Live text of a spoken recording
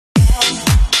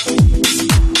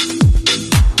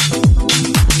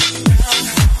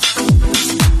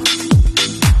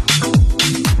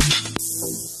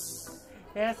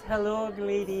Yes, hello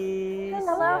ladies.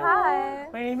 Hello, hi.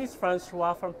 My name is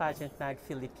Francois from Pageant Mag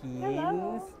Philippines.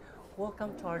 Hello.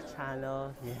 Welcome to our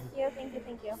channel. Yeah. Thank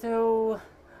you. So,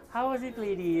 how was it,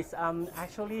 ladies?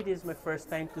 Actually, this is my first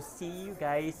time to see you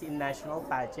guys in national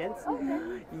pageants.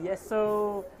 Okay. Yes.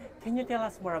 So, can you tell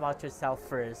us more about yourself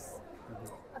first?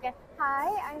 Okay.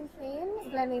 Hi, I'm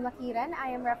Shayne Glenmae Maquiran. I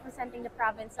am representing the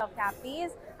province of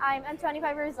Capiz. I'm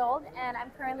 25 years old and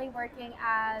I'm currently working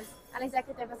as an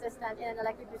executive assistant in an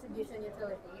electric distribution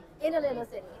utility in Iloilo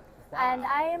City. Wow. And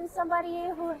I am somebody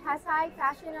who has high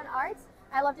passion on arts.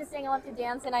 I love to sing, I love to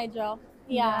dance, and I draw.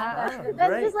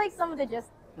 That's just like some of the gist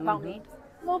about me.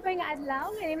 Moping Adlaw.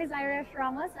 My name is Irish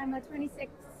Ramos. I'm a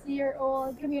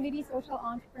 26-year-old community social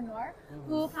entrepreneur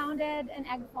who founded an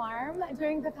egg farm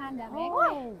during the pandemic.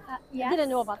 Oh, Yes, I didn't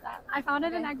know about that. I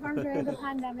founded an egg farm during the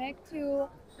pandemic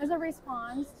as a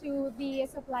response to the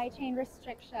supply chain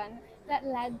restriction that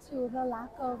led to the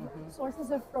lack of sources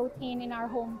of protein in our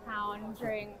hometown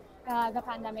during the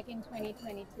pandemic in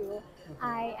 2022.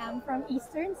 I am from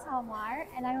Eastern Samar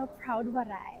and I'm a proud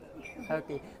Waray.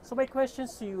 Okay. So my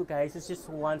questions to you guys is just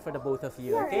one for the both of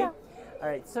you. Sure, Okay. yeah. All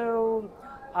right. So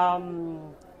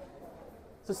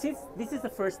since this is the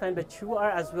first time that you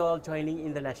are as well joining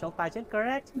in the national pageant,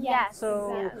 correct? Yes,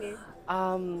 So, exactly.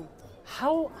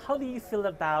 how do you feel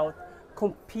about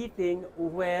competing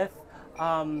with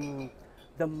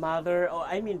the mother, or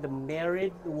I mean the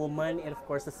married woman, and of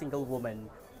course the single woman?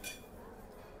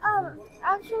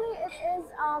 Actually, it is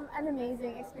an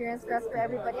amazing experience for us, for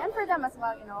everybody, and for them as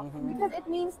well, because it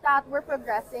means that we're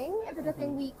progressing into the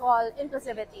thing we call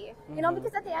inclusivity.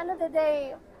 Because at the end of the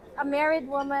day, a married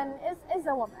woman is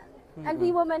a woman. And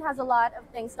we women has a lot of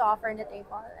things to offer on the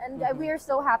table. And we are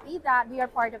so happy that we are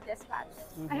part of this batch.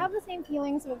 I have the same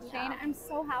feelings with Shayne. I'm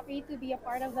so happy to be a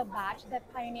part of the batch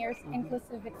that pioneers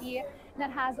inclusivity,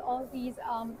 that has all these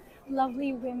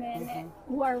lovely women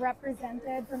who are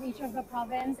represented from each of the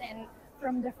province and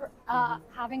from different,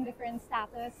 having different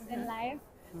status in life.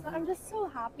 So I'm just so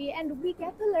happy, and we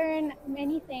get to learn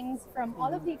many things from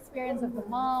all of the experience of the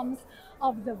moms,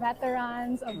 of the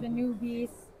veterans, of the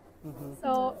newbies.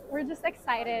 So we're just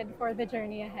excited for the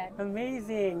journey ahead.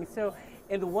 Amazing. So,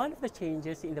 and one of the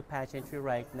changes in the pageantry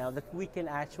right now that we can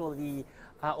actually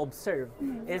observe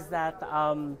is that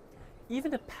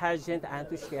even the pageant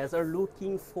enthusiasts are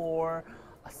looking for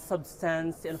a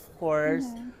substance, and of course,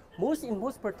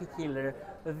 most particular,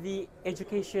 the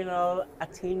educational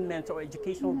attainment or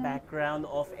educational background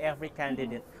of every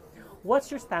candidate.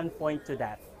 What's your standpoint to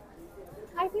that?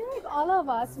 I feel like all of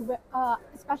us,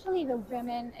 especially the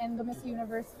women in the Miss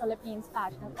Universe Philippines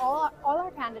pageant, all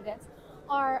our candidates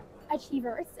are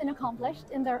achievers and accomplished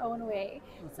in their own way.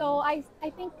 So I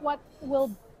think what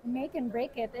will make and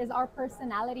break it is our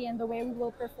personality and the way we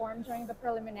will perform during the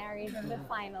preliminaries and the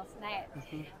finals night.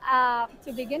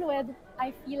 To begin with,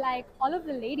 I feel like all of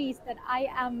the ladies that I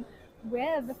am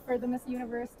with for the Miss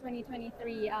Universe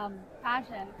 2023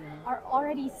 pageant are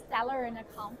already stellar and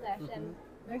accomplished, and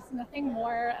there's nothing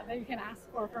more that you can ask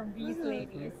for from these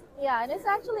ladies. Yeah, and it's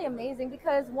actually amazing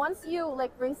because once you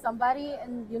bring somebody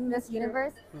in Miss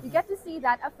Universe, you get to see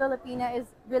that a Filipina is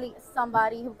really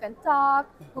somebody who can talk,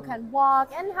 who can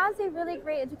walk, and has a really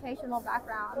great educational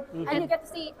background. And you get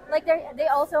to see they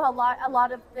also have a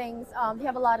lot of things. They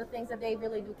have a lot of things that they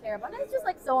really do care about. And it's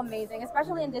just so amazing,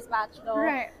 especially in this batch though.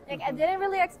 Right. I didn't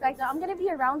really expect that. I'm gonna be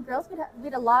around girls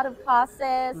with a lot of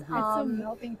causes. It's a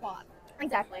melting pot.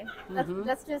 Exactly.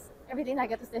 That's just everything I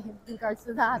get to say in regards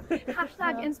to that.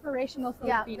 Hashtag inspirational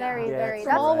Yeah, Filipina. very.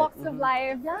 From all walks of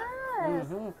life. Yes.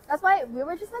 That's why we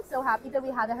were just so happy that we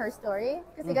had her story,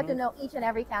 because we get to know each and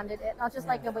every candidate, not just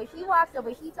the way she walks, the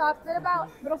way she talks, but about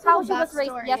also how the she was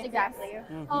raised. backstory. Yes, exactly.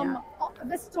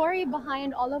 The story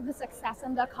behind all of the success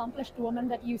and the accomplished woman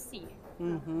that you see.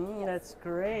 That's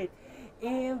great.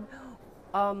 And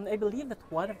I believe that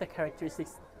one of the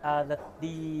characteristics that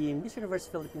the Miss Universe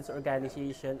Philippines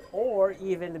organization, or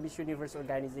even the Miss Universe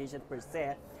organization per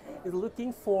se, is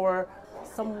looking for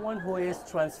someone who is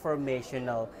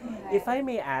transformational. If I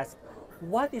may ask,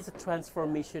 what is a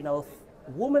transformational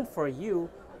woman for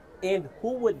you, and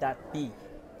who would that be?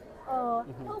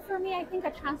 Well, for me, I think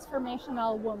a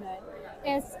transformational woman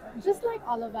is just like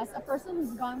all of us, a person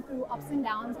who's gone through ups and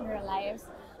downs in their lives,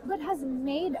 but has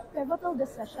made pivotal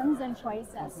decisions and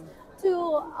choices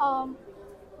to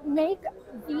make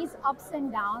these ups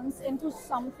and downs into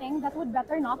something that would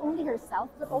better not only herself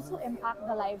but also impact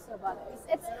the lives of others.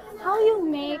 It's how you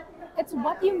make, it's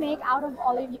what you make out of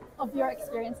all of your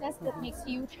experiences that makes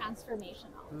you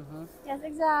transformational. Yes,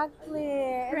 exactly.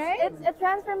 Right? It's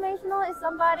transformational is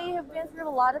somebody who's been through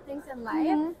a lot of things in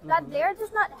life that they're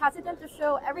just not hesitant to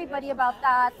show everybody about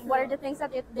that. What are the things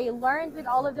that they learned with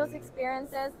all of those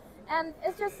experiences? And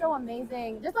it's just so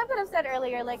amazing. Just like what I've said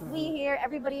earlier, like we here,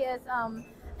 everybody is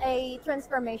a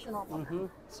transformational woman.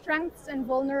 Strengths and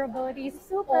vulnerabilities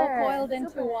all coiled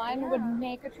into one would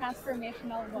make a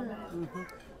transformational woman.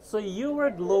 So you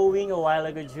were glowing a while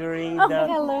ago during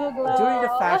Hello, Glow. during the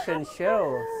fashion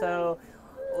show. So,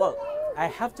 well, I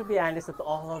have to be honest that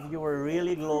all of you were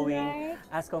really glowing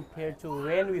as compared to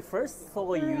when we first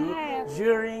saw you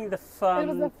during the It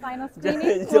was the final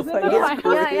screening. the final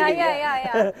screening.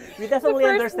 Yeah. We definitely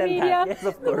understand that. Yes,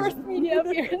 of The course. first media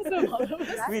appearance of all of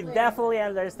us. We definitely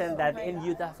understand that, and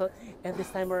you definitely, and this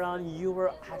time around, you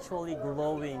were actually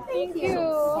glowing. Thank you.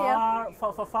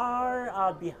 So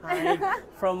far behind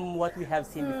from what we have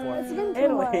seen before. It's been 2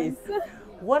 Anyways, months.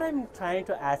 what I'm trying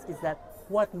to ask is that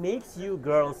what makes you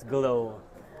girls glow?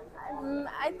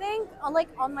 I think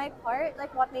on my part,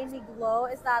 like what made me glow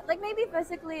is that like maybe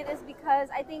physically it is because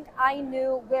I think I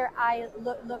knew where I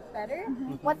look better,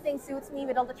 what thing suits me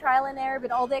with all the trial and error,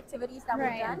 with all the activities that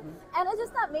we've done, and it's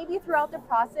just that maybe throughout the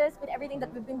process with everything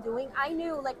that we've been doing, I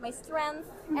knew like my strengths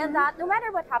and that no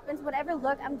matter what happens, whatever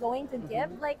look I'm going to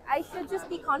give, like I should just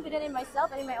be confident in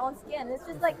myself and in my own skin. It's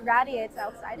just like radiates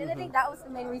outside, and I think that was the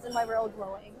main reason why we're all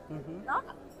glowing. No?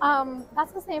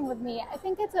 That's the same with me. I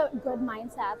think it's a good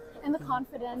mindset and the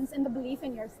confidence and the belief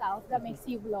in yourself that makes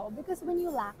you glow. Because when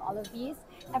you lack all of these,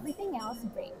 everything else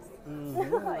breaks.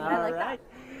 All right.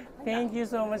 Thank you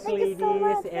so much, Thank you ladies. so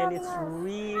much, And it's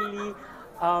really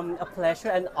a pleasure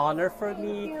and honor for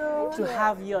me to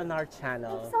have you on our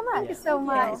channel. So much. Yes. Thank you so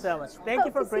much. Thank you so much. Thank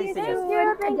you for gracing us.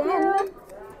 Thank you.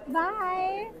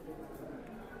 Bye.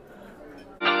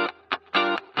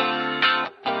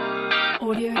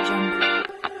 Audio Jungle.